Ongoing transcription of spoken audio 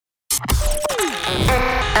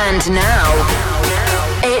And now,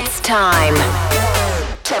 it's time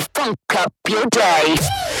to funk up your day.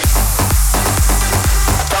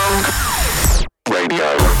 Funk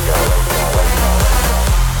Radio.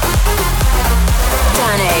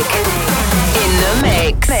 Danik in the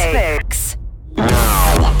mix.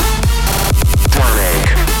 Now, Danik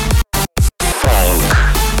Funk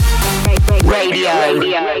Radio.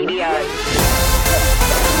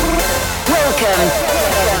 Welcome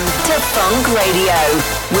to Funk Radio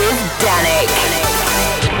with Danik.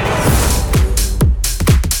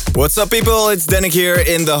 What's up, people? It's Danik here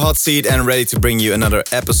in the hot seat and ready to bring you another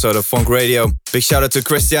episode of Funk Radio. Big shout out to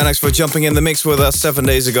Christianix for jumping in the mix with us 7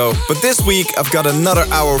 days ago. But this week, I've got another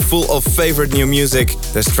hour full of favorite new music.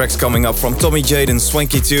 There's tracks coming up from Tommy Jaden,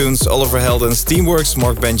 Swanky Tunes, Oliver Heldens, Teamworks,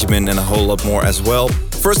 Mark Benjamin, and a whole lot more as well.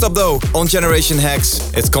 First up, though, on Generation Hex,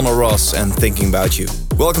 it's Conor Ross and Thinking About You.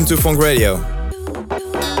 Welcome to Funk Radio. I've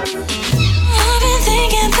been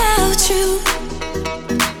thinking about you.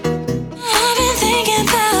 I've been thinking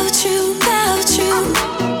about you, about you.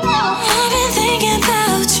 I've been thinking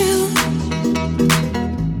about you.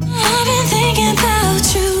 I've been thinking about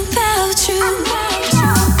you, about you.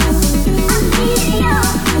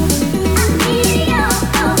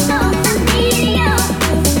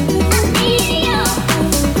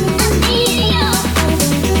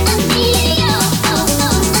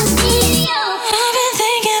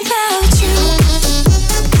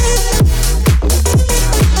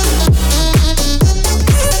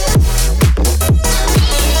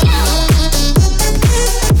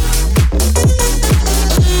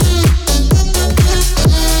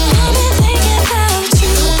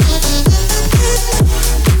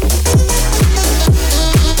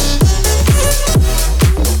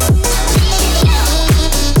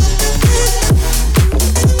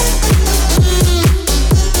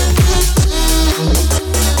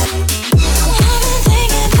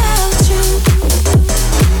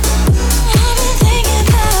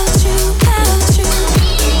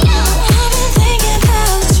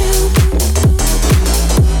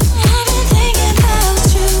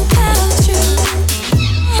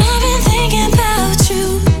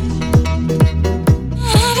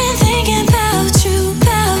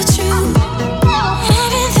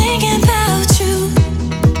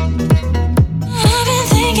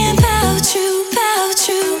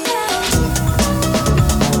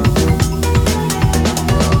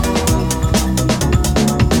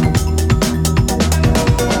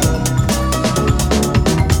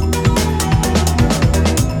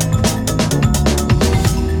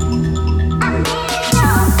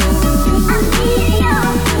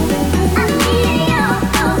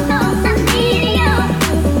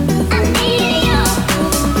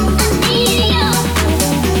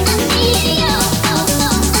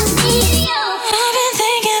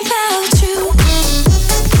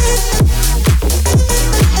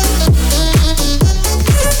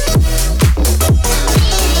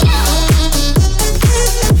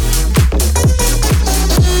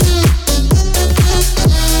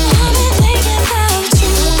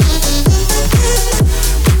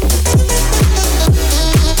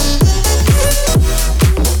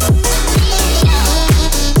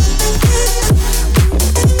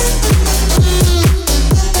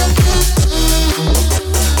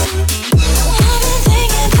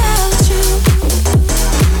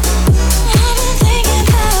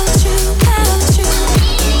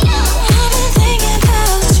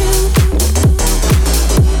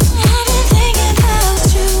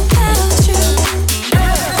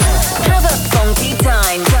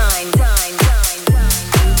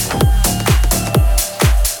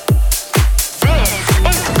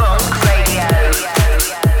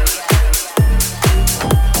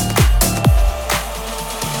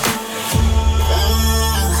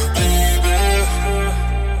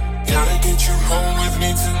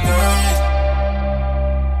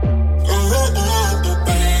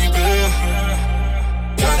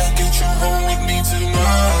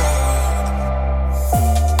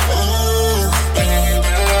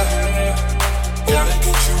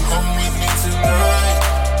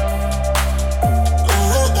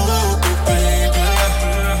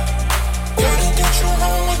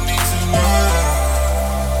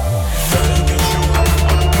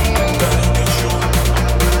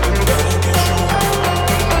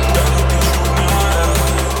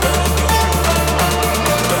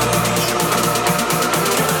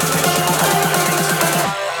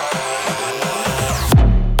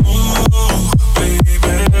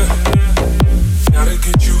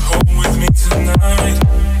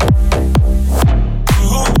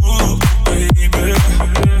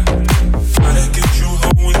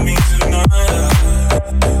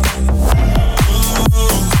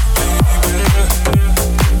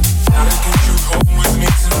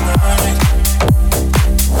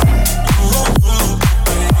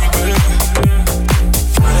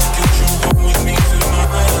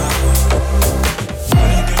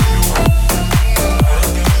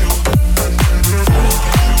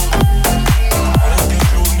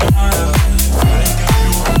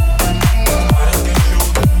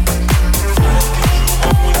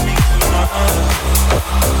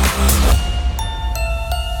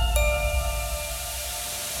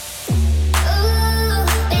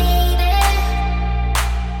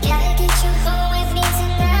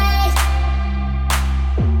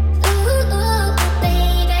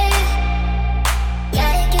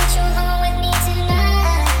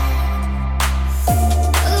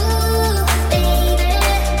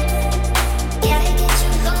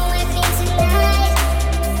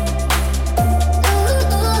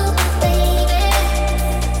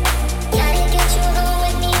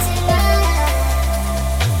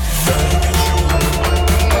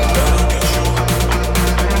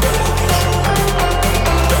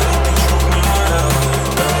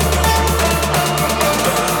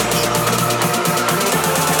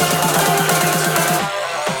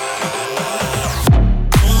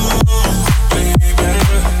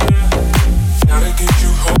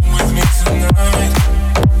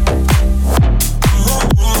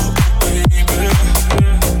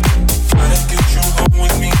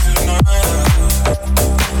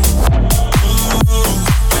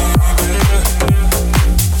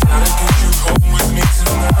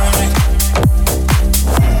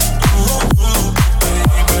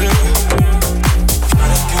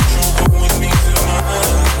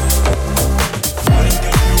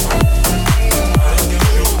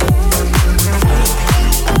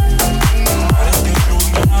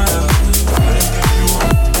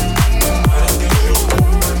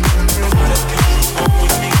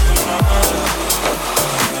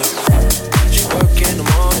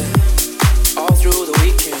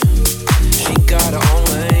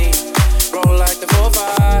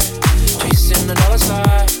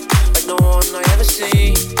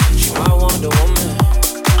 see she my Wonder Woman.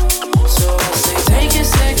 So I say, take it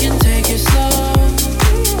second, take it slow.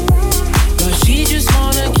 But she just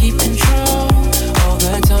wanna keep control all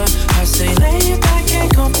the time. I say, lay it back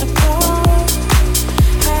and comfortable.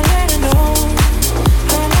 I let her know,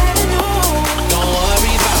 I let her know. Don't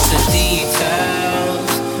worry about the details,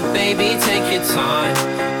 baby, take your time.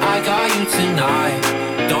 I got you tonight.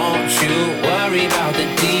 Don't you worry about the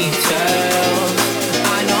details.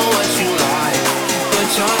 I know what you like. Put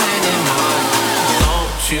your hand in mine.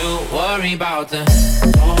 Don't you worry about the.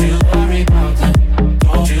 Don't you worry about the.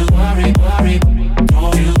 Don't you worry, worry.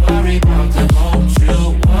 Don't you worry about the. Don't you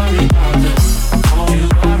worry about the. Don't you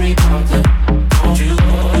worry about the. Don't you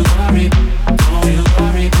worry. Don't you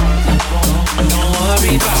worry about the. Don't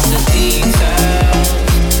worry about the details.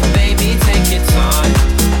 Baby, take your time.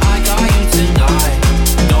 I got you tonight.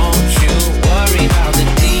 Don't you worry about the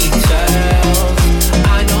details.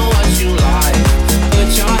 I know what you like. Put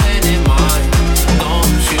your hand in mine.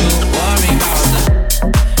 Don't you worry about the.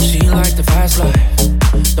 She like the fast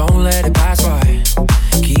life. Don't let it pass by.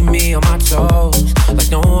 Keep me on my toes like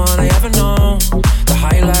no one I ever known. The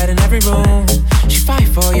highlight in every room. She fight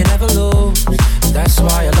for you, never lose. That's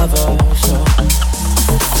why I love her so.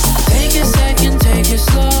 Take a second, take it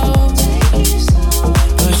slow.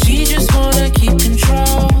 But she just wanna keep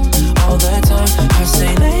control all the time. I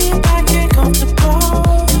say lay it back and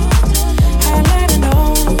comfortable. I let her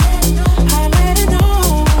know, I let her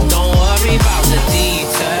know. Don't worry about the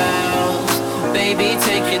details, baby,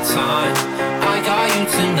 take your time. I got you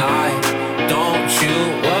tonight. Don't you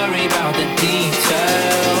worry about the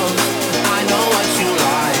details. I know what you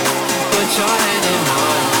like. Put your hand in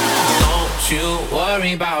mine. Don't you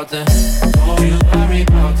worry about the. Don't you worry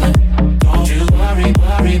about the. Don't you worry,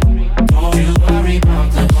 worry. Don't you worry about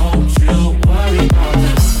the. Don't you worry about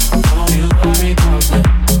the. Don't you worry about the.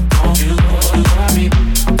 Don't you worry.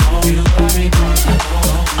 Don't you worry about the.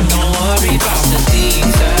 Don't worry about the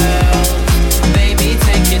details. Baby,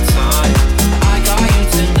 take your time. I got you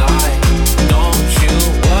tonight. Don't you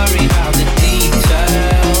worry about the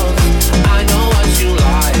details. I know what you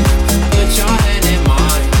like. Put your hand in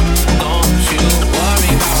mine. Don't you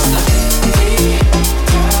worry about the details.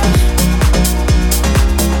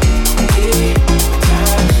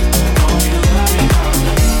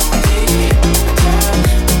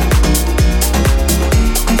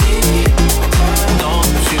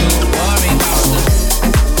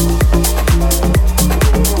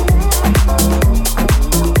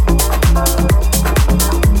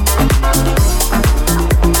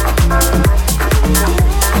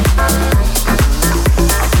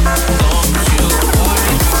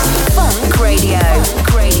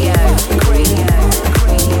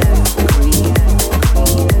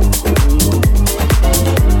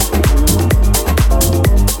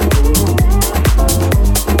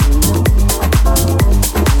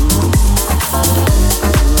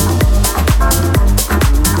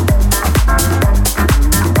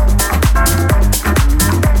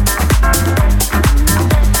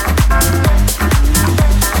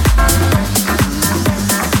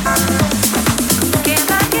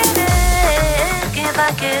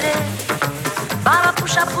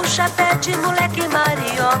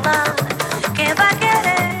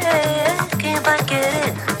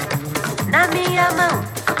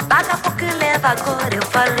 Agora eu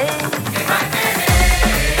falei. Quem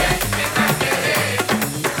vai querer? Quem vai querer?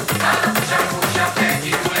 Fala, puxa, puxa,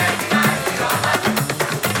 pede, moleque, mariola.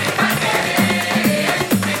 Quem vai querer?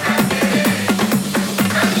 Quem vai querer?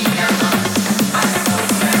 Na minha mão, mas eu vou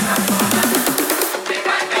levar fora. Quem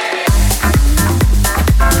vai querer?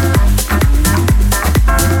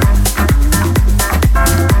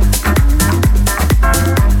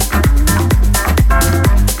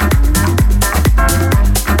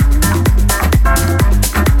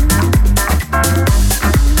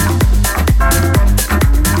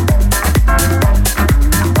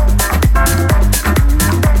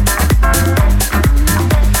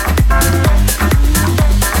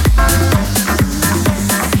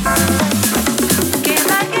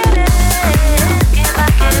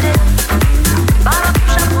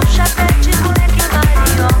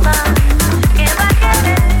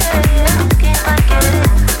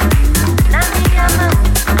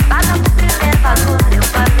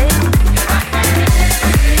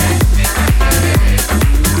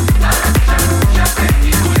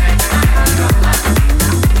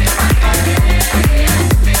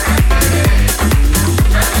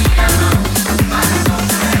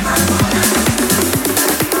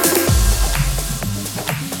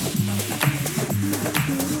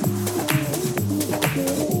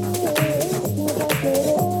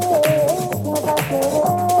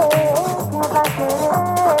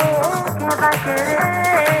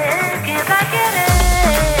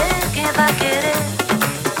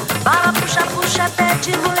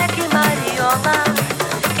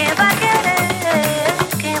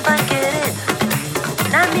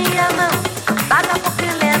 nada porque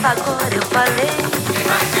leva agora eu falei.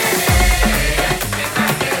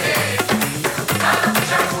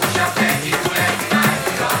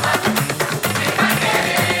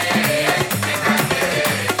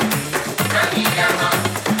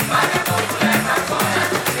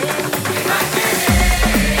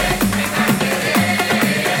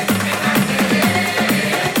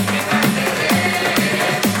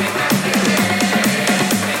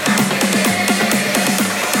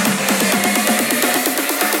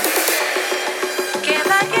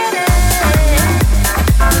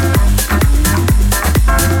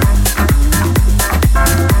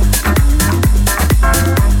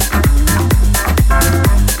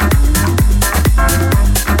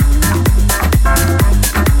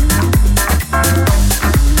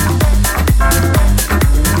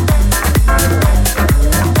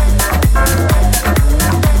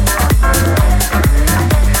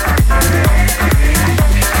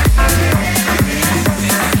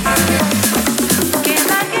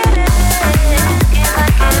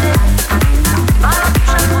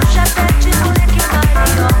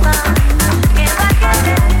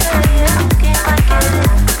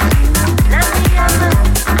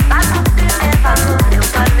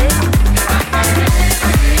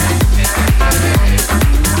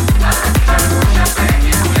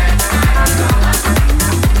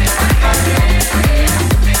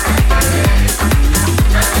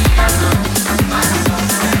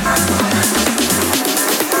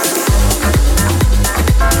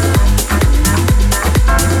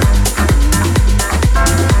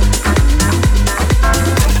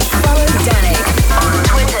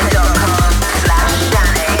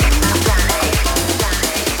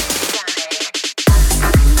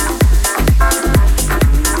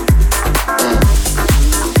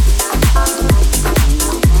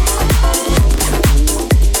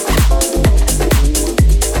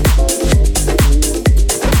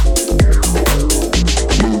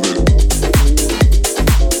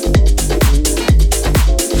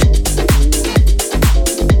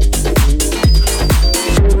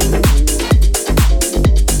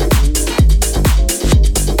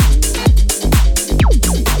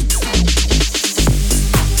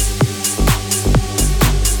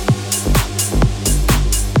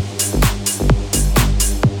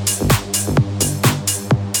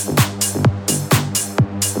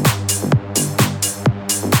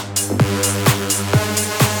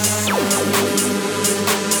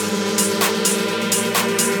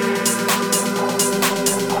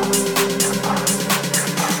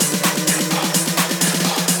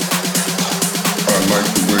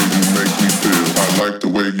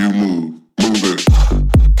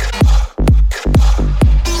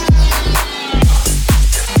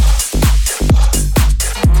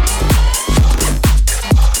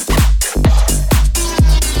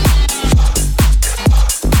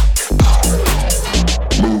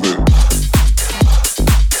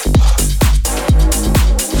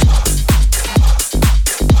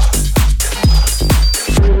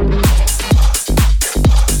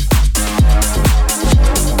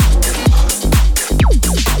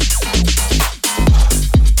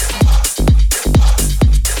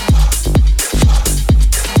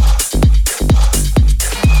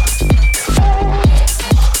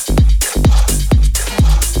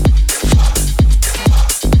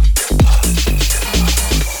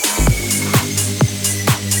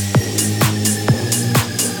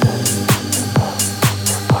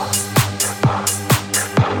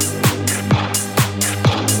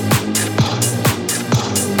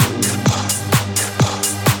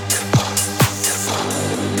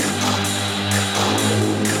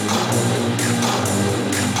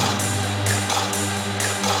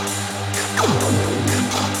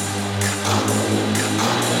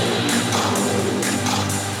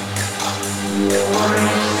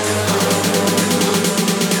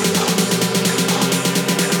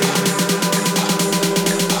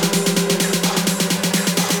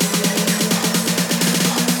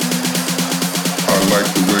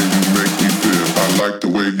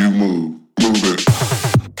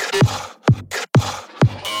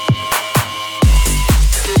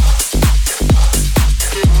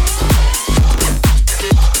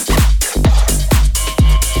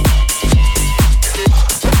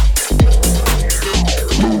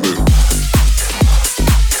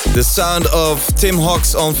 The sound of Tim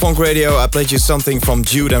Hawks on Funk Radio. I played you something from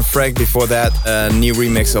Jude and Frank before that. A new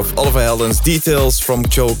remix of Oliver Heldens, Details from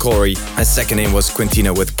Joel Corey. And second in was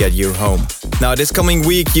Quintino with Get You Home. Now this coming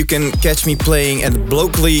week you can catch me playing at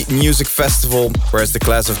Blokely Music Festival, whereas the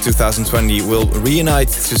class of 2020 will reunite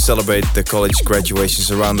to celebrate the college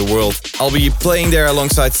graduations around the world. I'll be playing there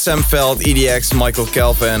alongside Sam Veld, EDX, Michael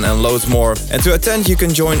Calvin and loads more. And to attend you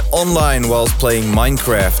can join online whilst playing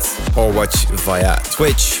Minecraft or watch via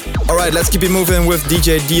Twitch. Alright, let's keep it moving with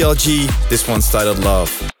DJ DLG. This one's titled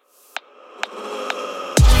Love.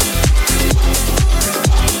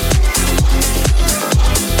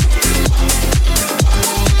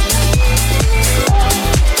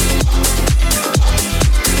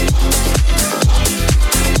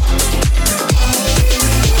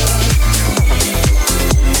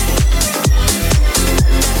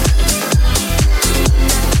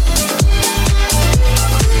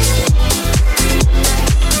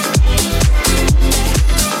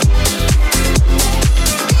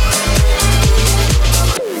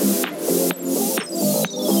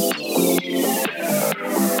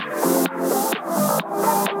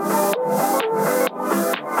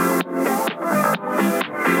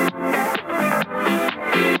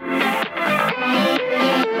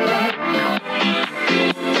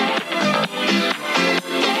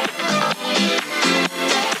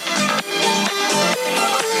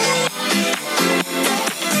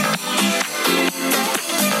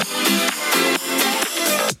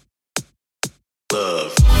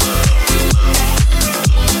 Love.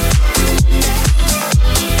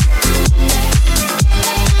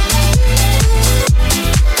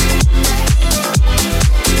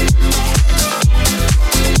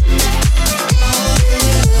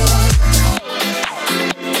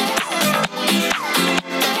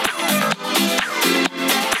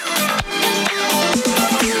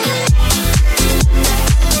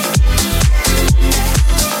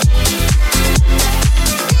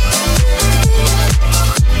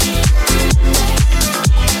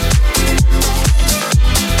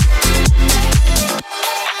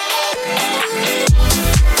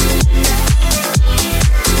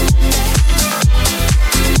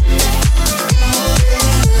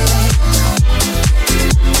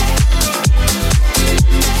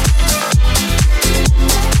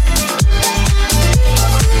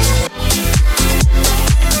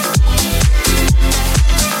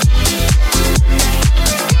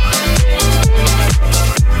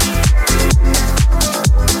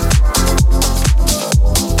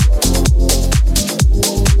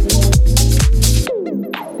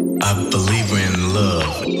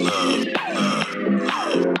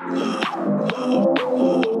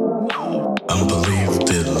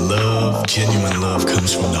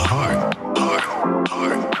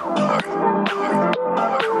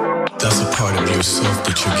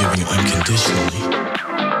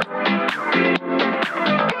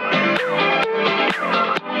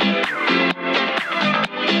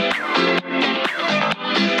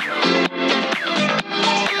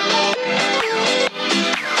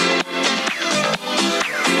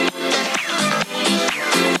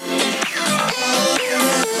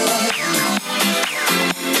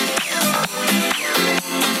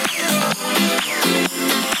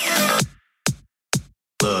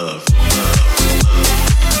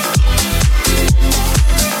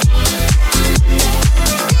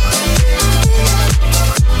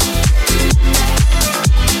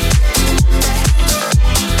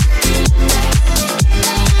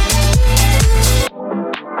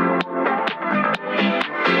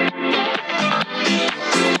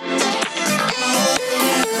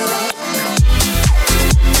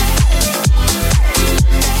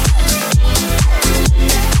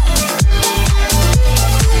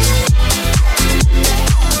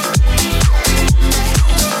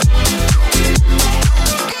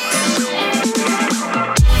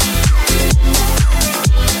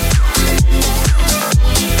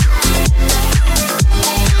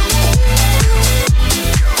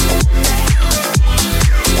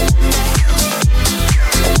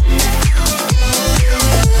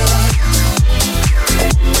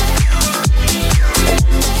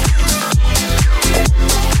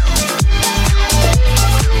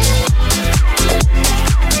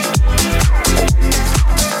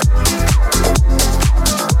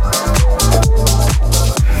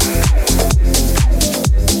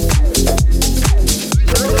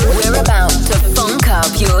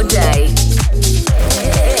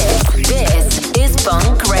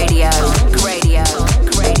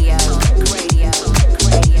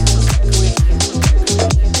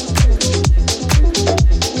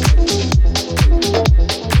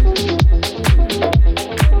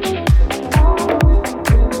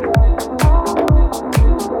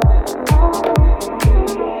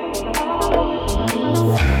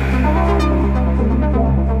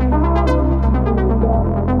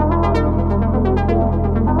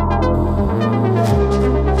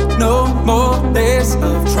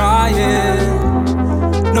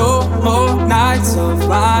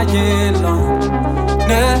 flying low.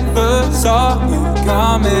 Never saw you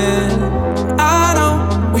coming. I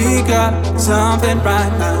know we got something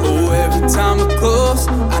right now. Oh, every time we're close,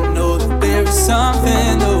 I know that there is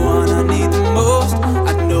something, the one I need the most.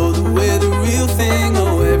 I know that we're the real thing.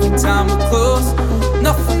 Oh, every time we're close,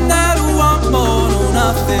 nothing that I want more. No,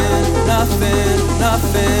 nothing, nothing,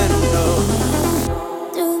 nothing, no.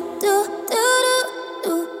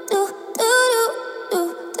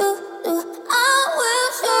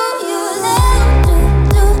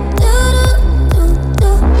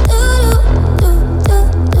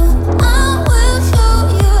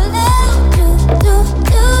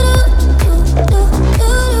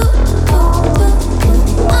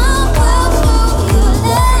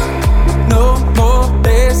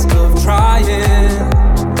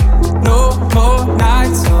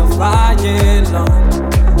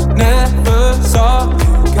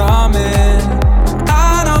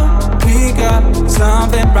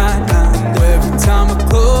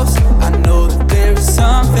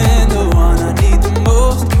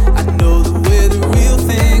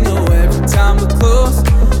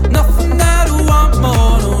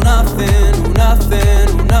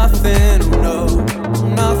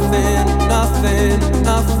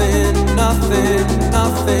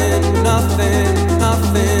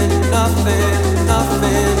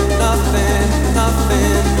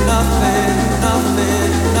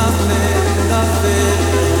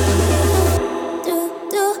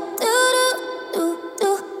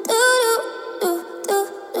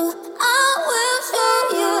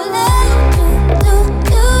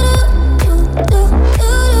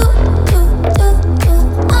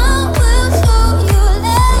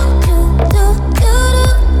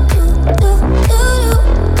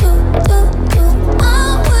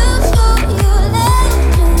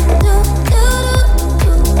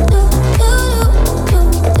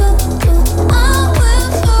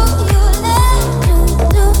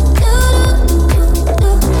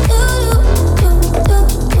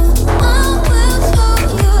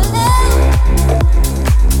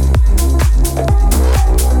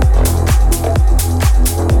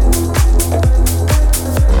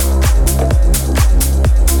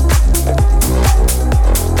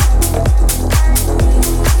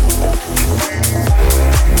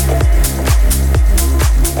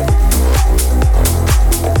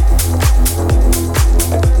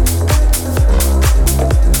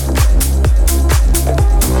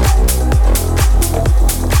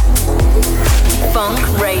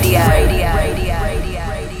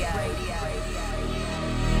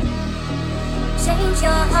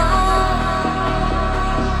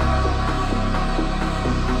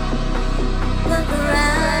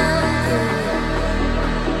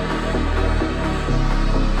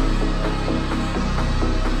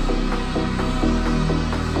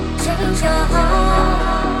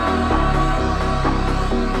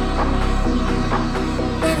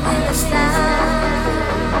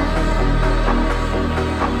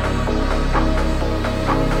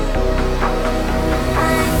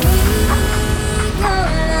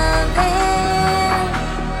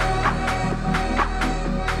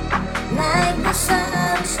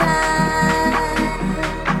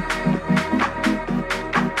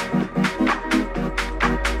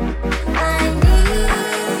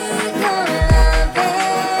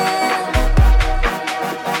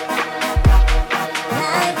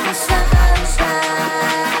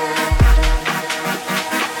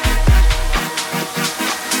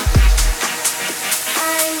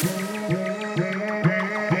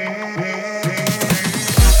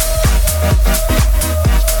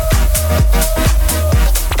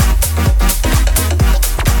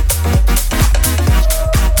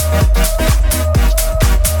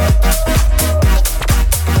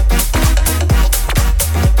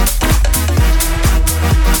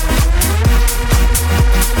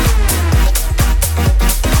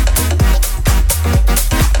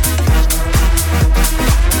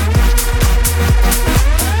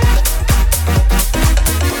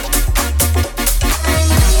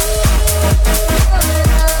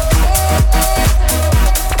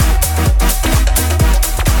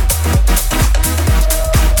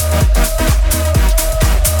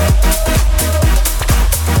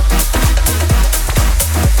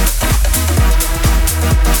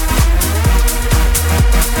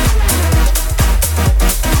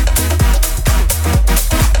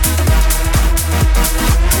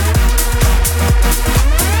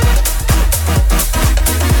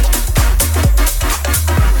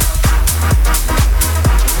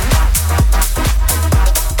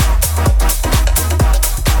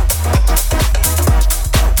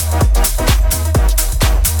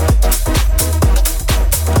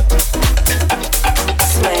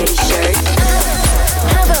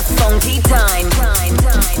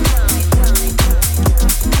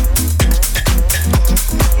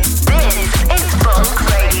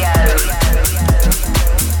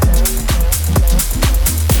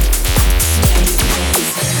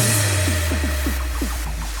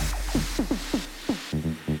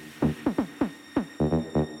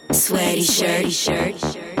 Sweaty shirt.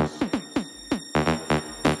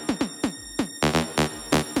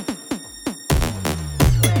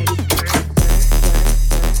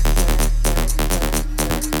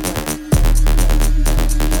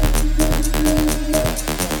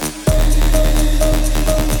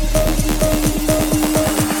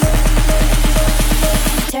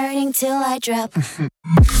 Turning till I drop.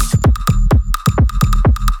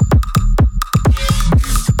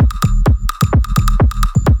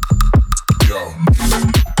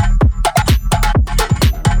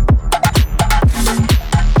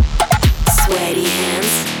 Sweaty hands.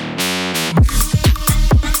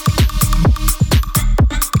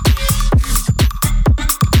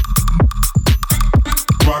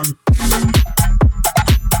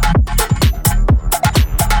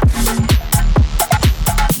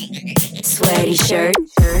 Sweaty shirt.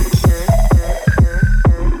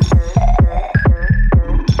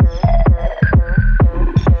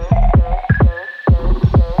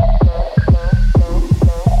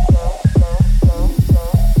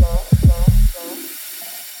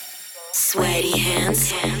 Sweaty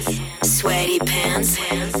hands, sweaty pants,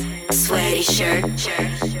 sweaty shirt,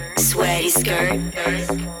 sweaty skirt,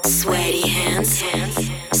 sweaty hands,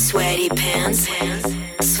 sweaty pants,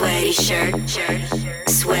 sweaty shirt,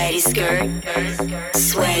 sweaty skirt,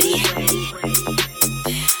 sweaty,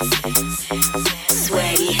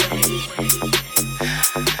 sweaty,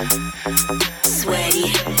 sweaty,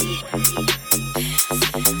 sweaty.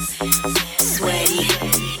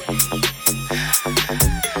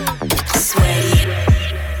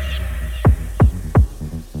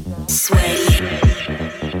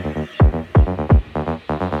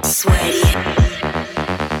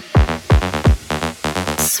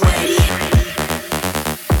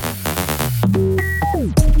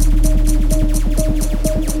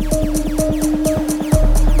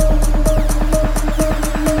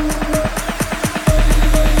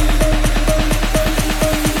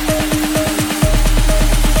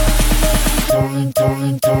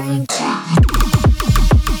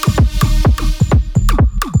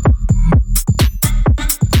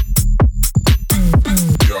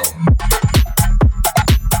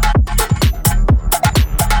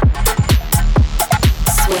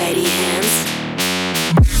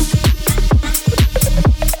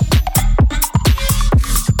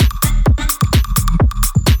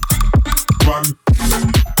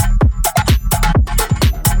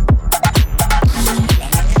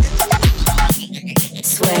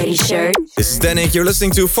 This is Danik, you're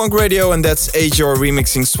listening to Funk Radio, and that's Ajor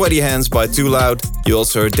remixing Sweaty Hands by Too Loud. You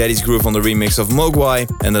also heard Daddy's Groove on the remix of Mogwai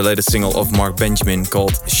and the latest single of Mark Benjamin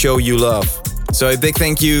called Show You Love. So a big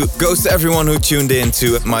thank you goes to everyone who tuned in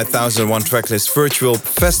to my 1001 Tracklist virtual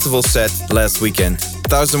festival set last weekend.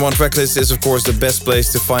 1001 Tracklist is of course the best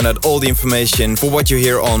place to find out all the information for what you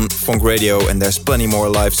hear on Funk Radio, and there's plenty more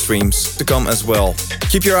live streams to come as well.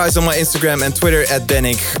 Keep your eyes on my Instagram and Twitter at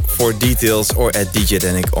Danik for details, or at DJ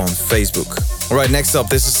Danik on Facebook. Alright, next up,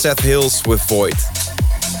 this is Seth Hills with Void.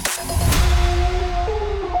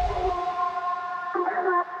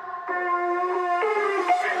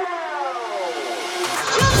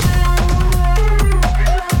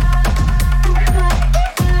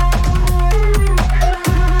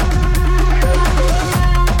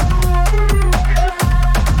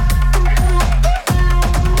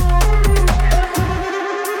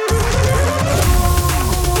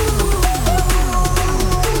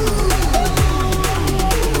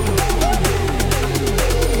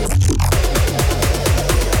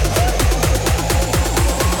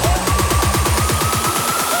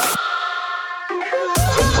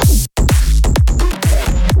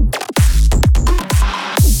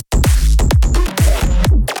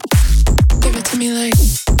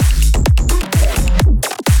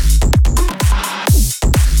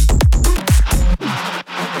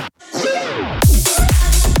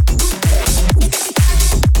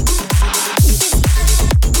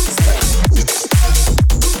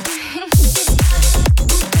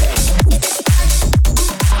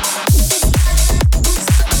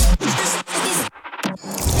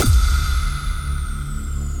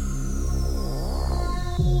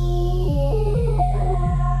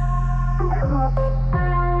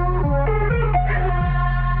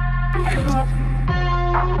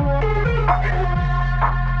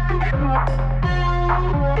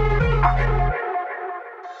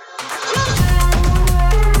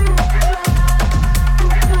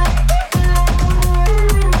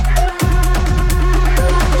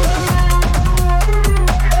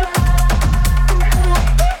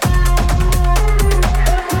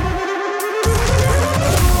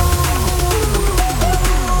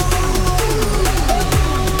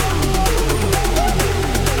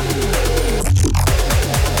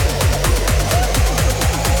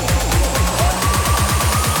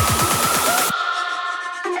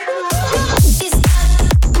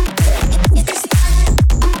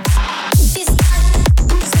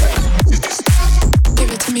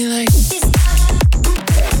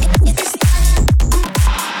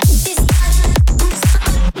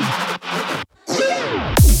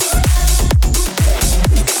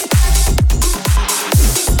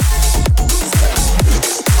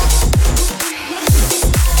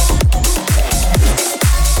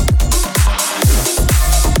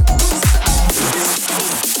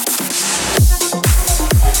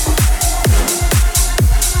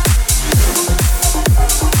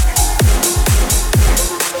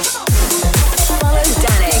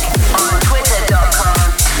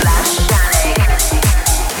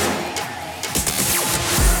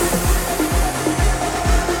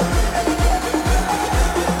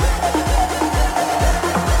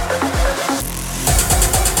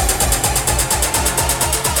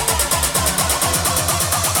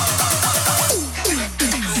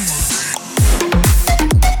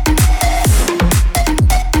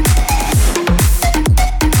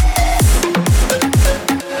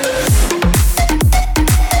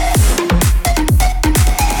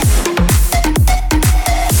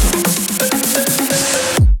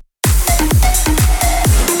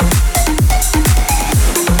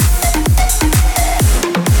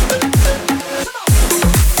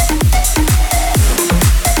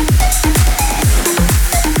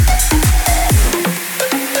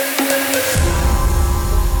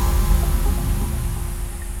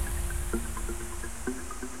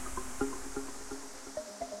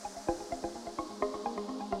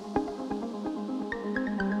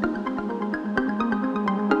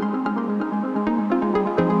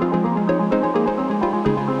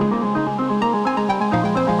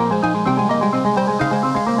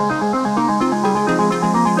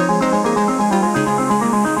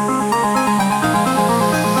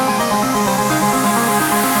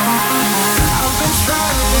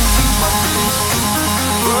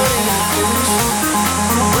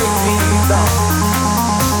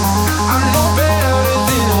 I know better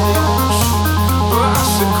than I want you, but I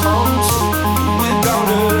succumb to without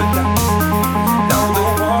a doubt. Now the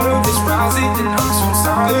water is rising and I'm too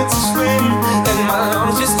tired to swim, and my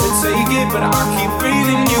lungs just can't take it, but I keep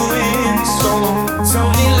breathing you in. So tell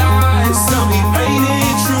me lies, tell me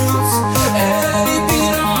painted truths, anything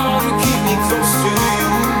at all to keep me close to you.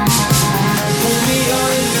 Pull me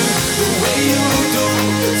under the way you do.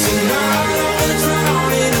 Tonight I wanna drown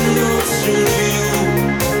in an ocean of you.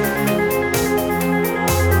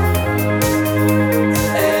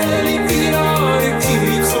 Anything at all to keep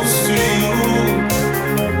me close to you.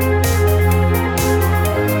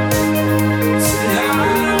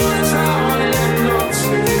 Tonight I wanna drown in an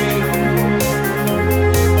ocean of you.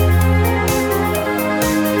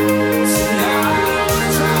 Tonight I wanna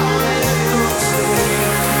drown in an ocean of you.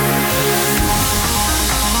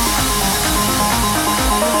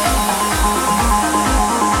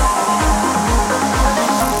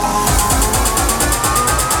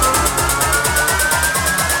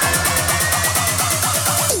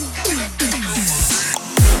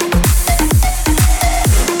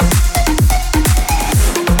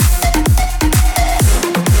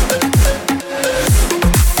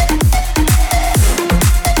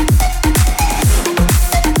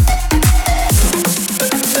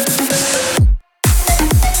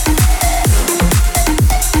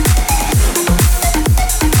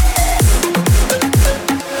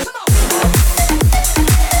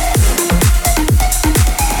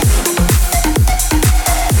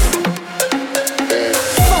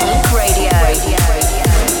 Funk Radio.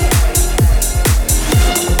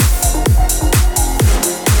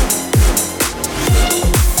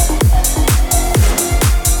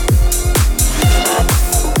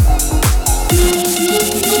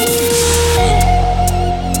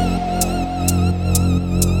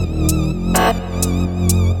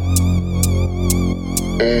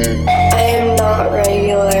 I am not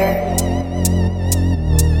regular.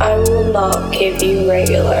 I will not give you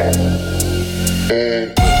regular.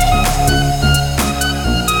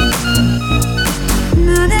 Not give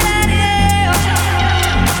you regular.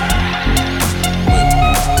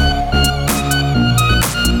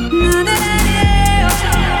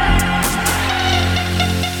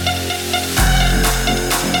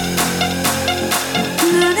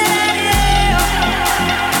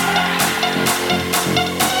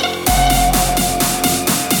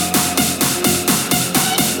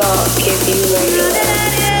 Not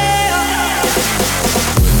give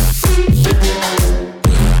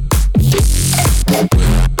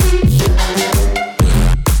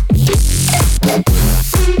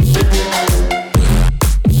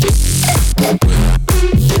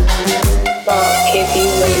you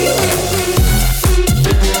regular.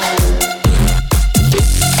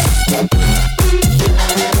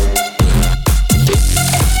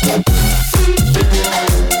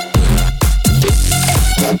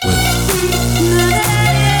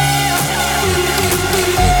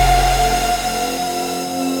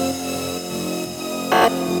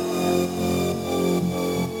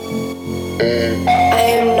 I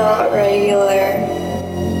am not regular.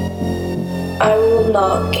 I will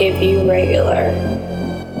not give you regular.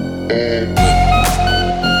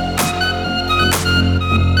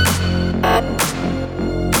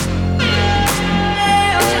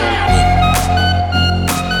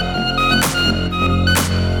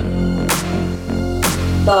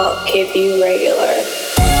 Not give you regular.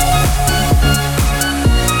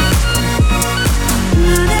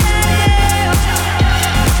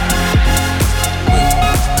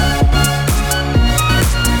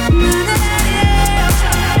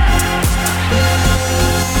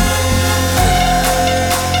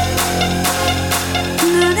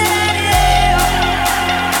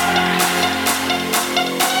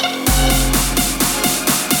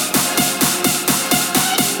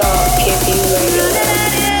 Not give you regular.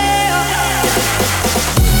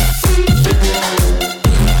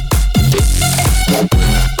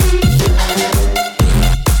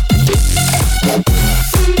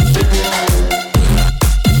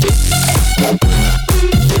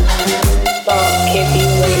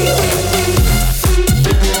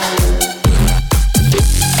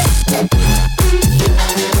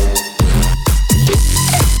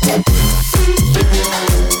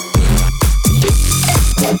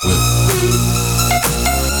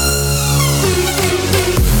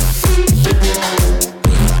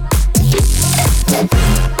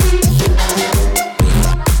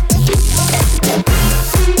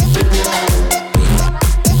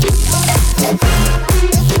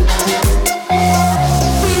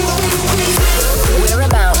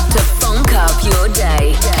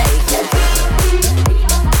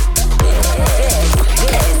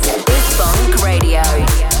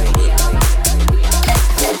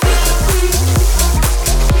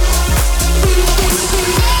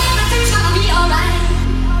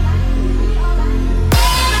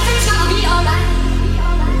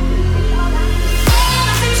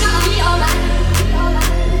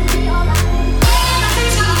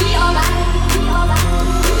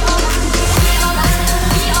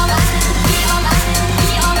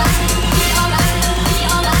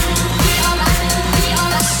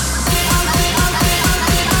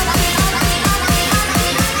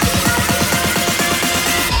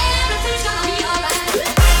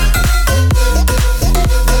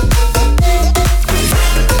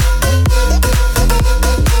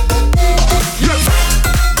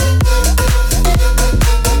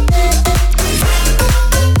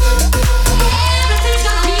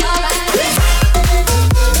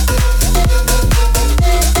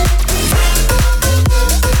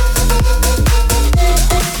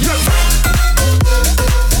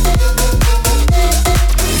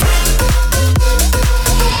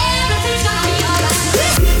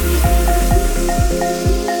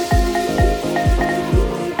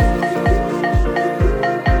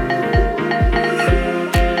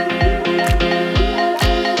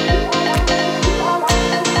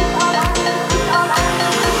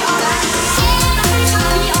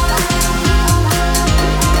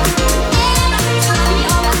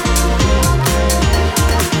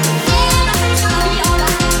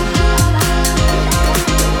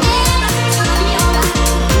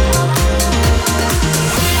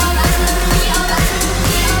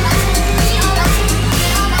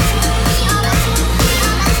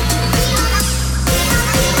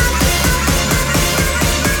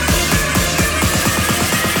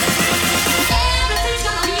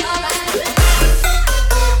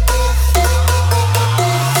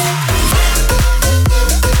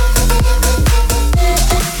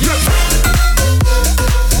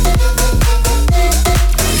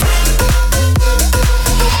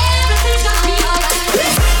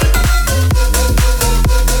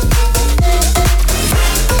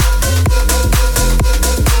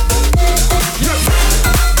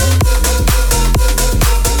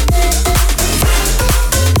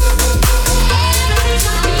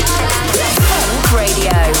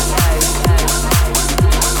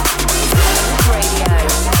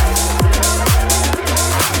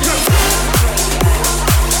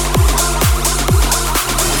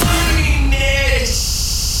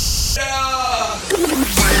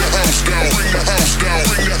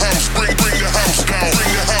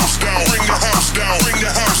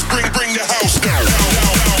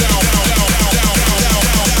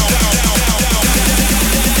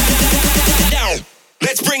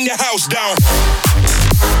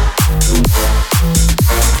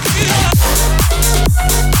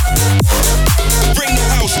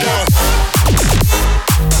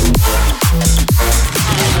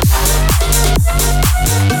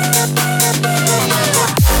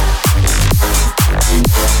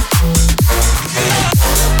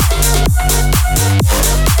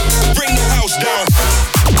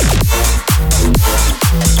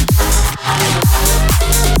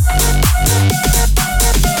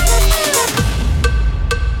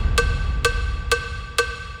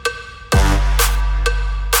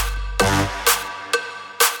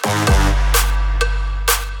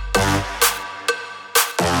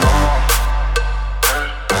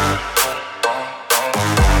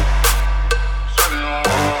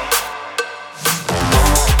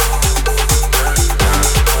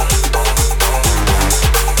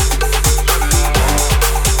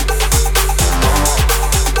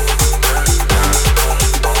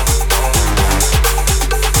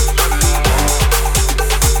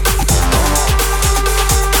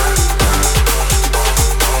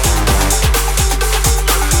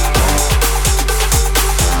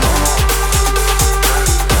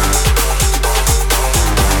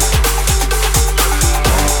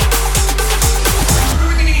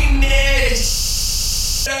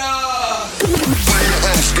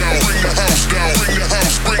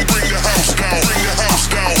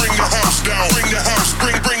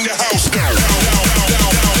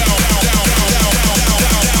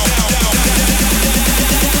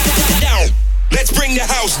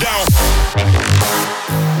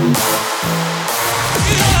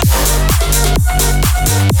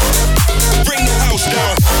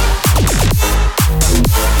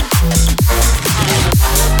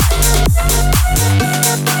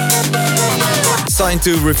 signed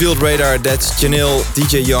to Revealed Radar. That's Janelle,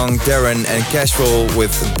 DJ Young, Darren and Cashful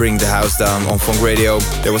with Bring the House Down on Funk Radio.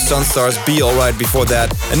 There was Sunstar's Be Alright before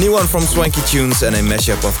that, a new one from Swanky Tunes and a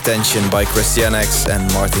mashup of Tension by Christian X and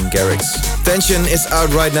Martin Garrix. Tension is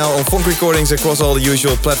out right now on Funk Recordings across all the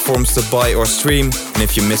usual platforms to buy or stream. And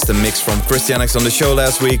if you missed the mix from Christian X on the show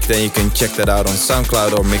last week, then you can check that out on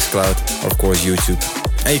SoundCloud or Mixcloud, or of course YouTube.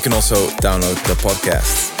 And you can also download the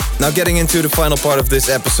podcast. Now getting into the final part of this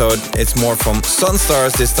episode, it's more from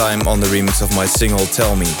Sunstars, this time on the remix of my single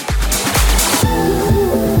Tell Me.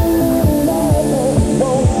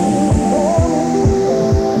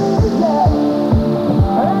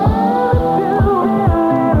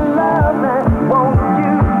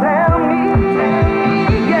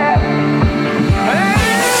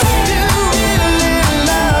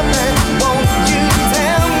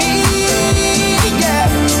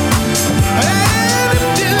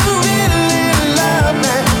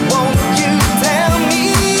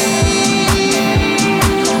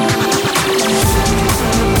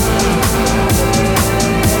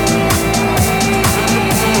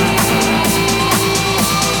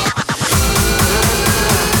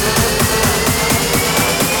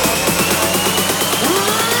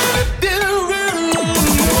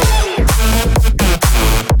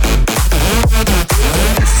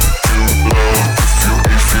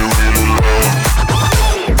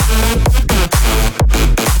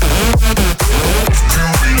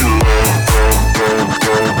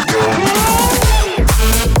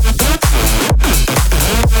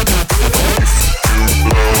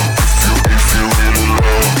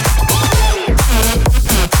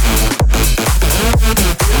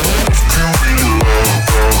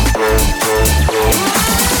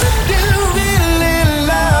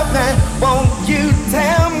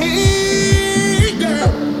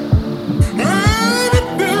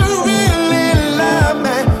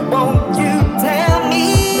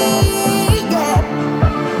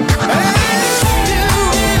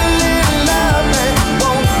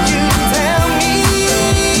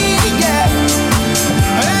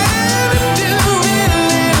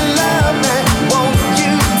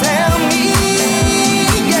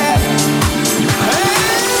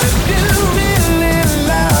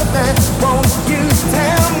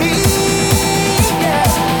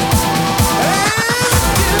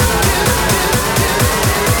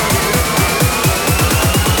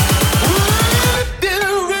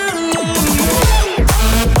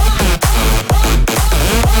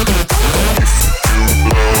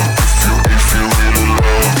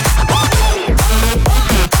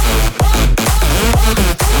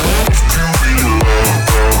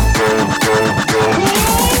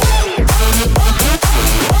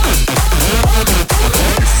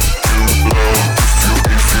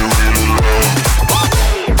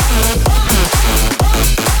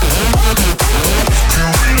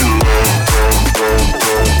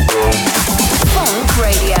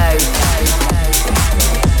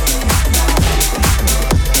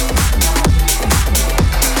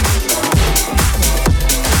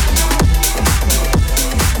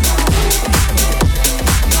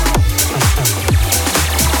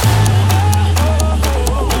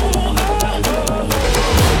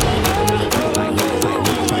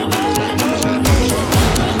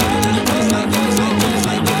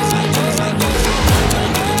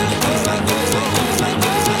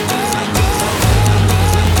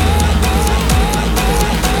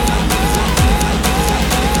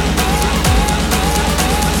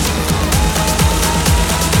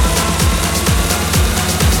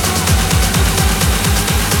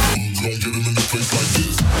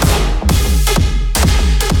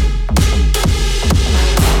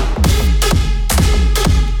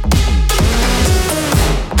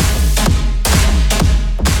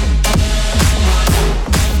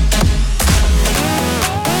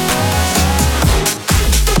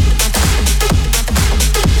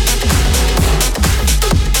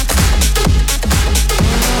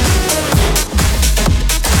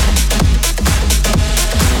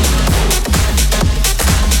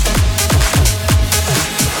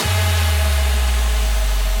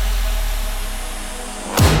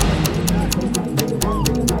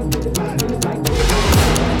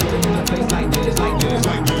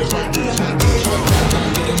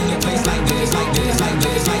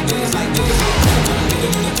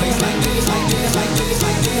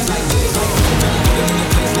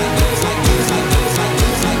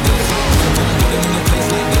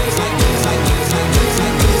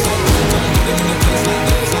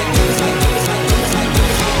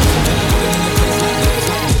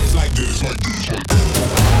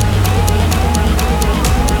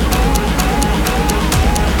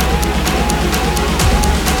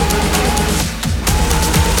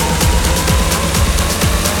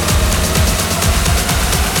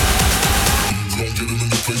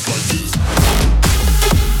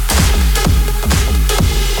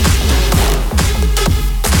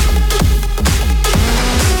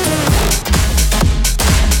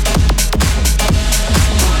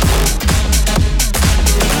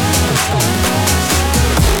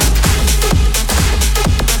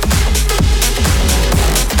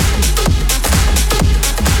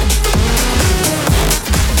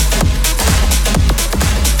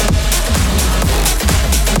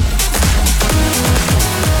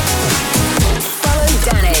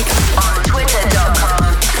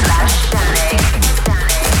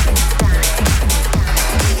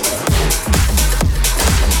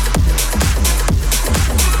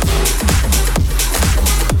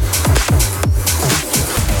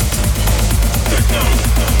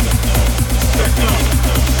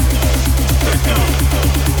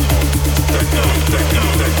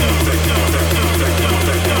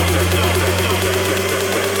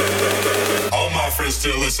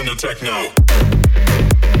 techno. All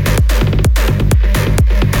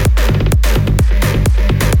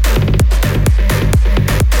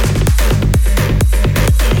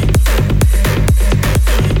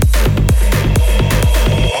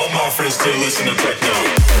my friends still listen to techno.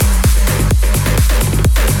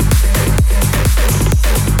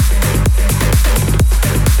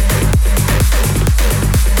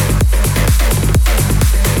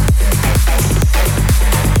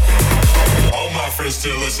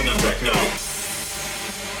 Still listen to techno.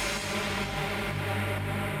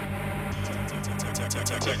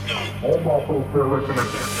 Techno. All my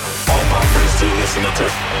friends still listen to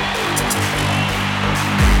techno.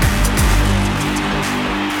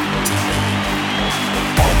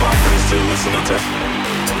 All my friends still listen to techno.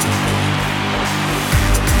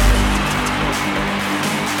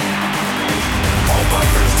 All my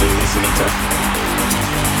friends still listen to techno.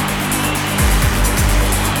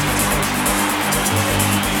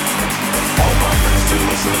 All my friends still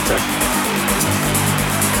listen to techno.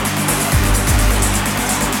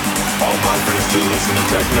 All my friends still listen to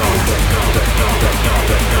techno.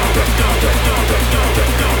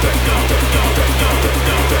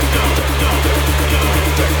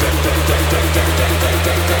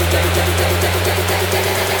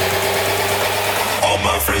 All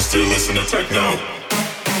my friends still listen to techno.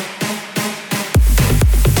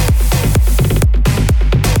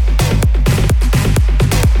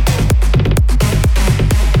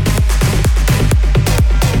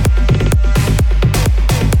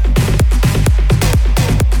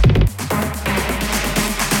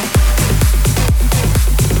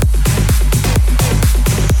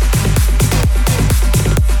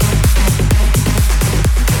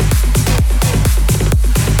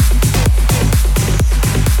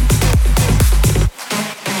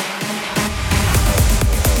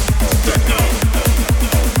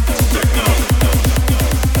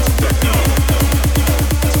 All my friends still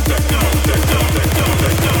listen to techno.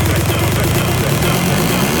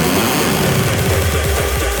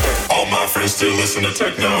 Still listen to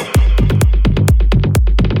techno.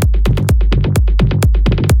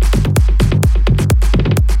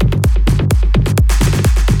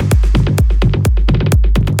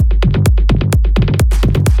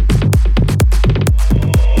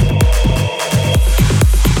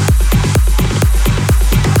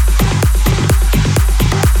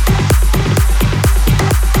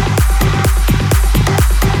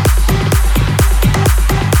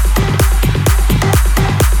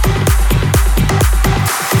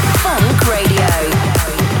 Funk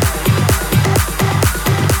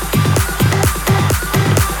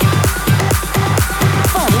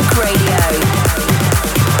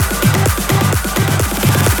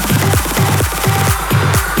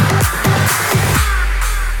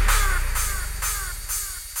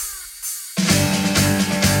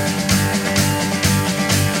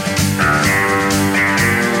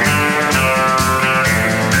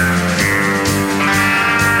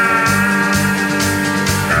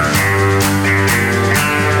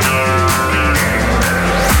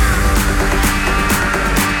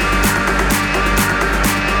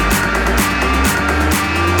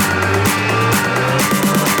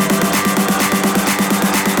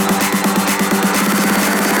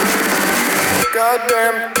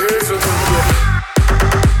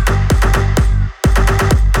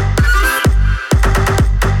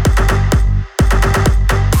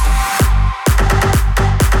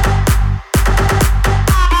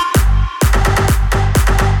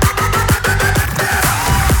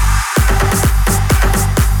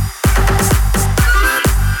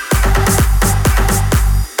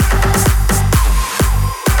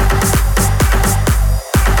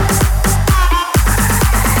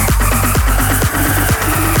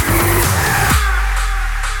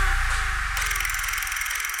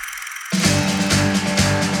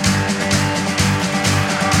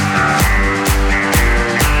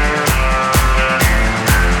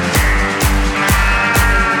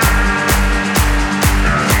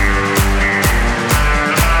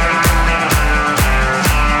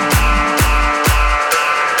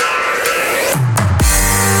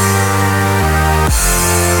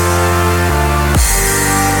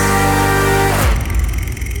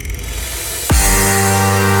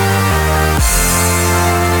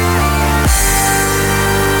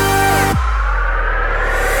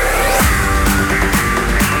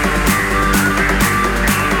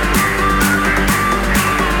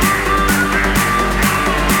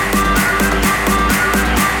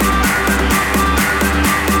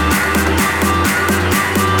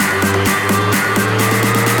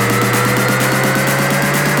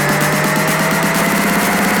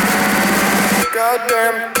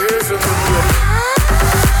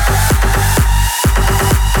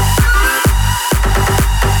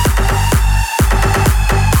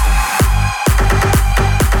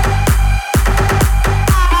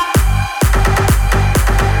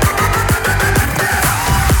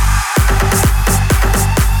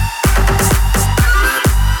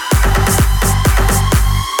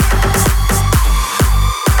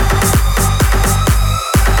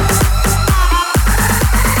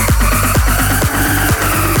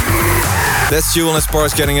That's Jewel and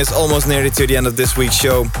Sparks getting us almost nearly to the end of this week's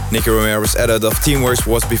show. Nicky Romero's edit of Teamworks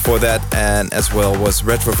was before that, and as well was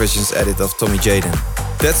Retrovision's edit of Tommy Jaden.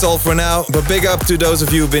 That's all for now, but big up to those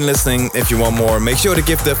of you who've been listening. If you want more, make sure to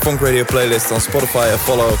give the Funk Radio playlist on Spotify a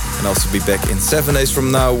follow, and also be back in 7 days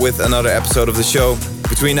from now with another episode of the show.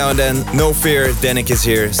 Between now and then, no fear, Danik is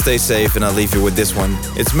here. Stay safe, and I'll leave you with this one.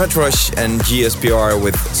 It's Matt Rush and GSPR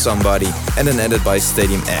with Somebody, and then edited by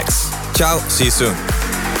Stadium X. Ciao, see you soon.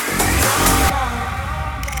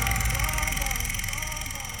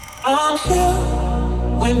 I'm here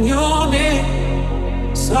when you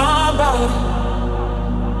need somebody.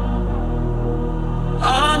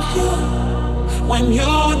 I'm here when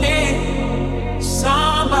you need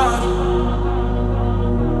somebody.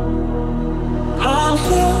 I'm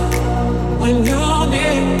here when you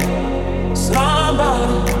need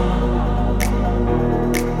somebody.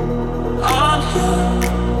 I'm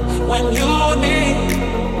here when you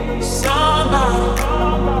need somebody.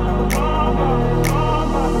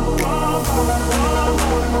 We'll be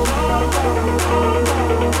right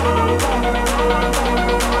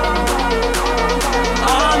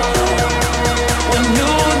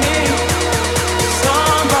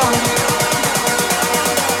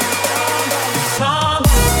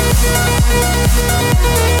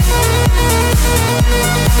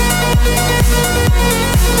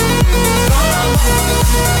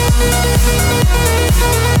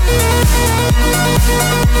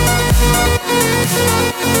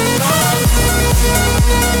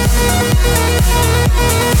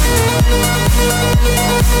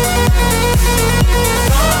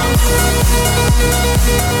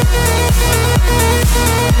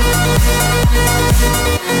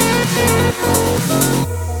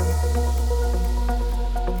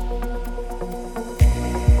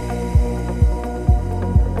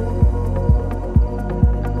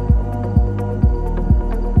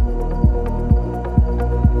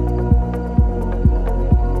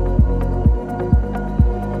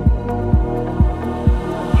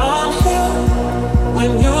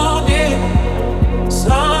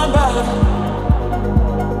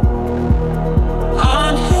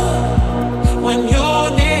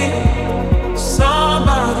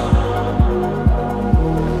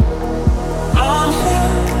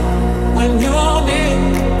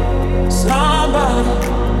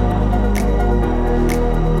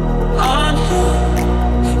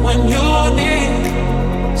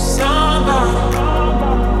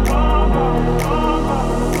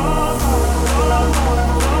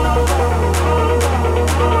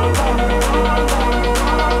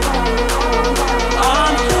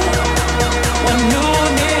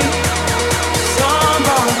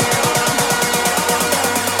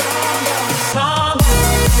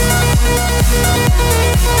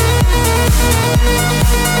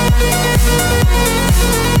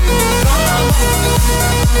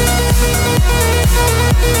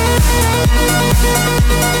back.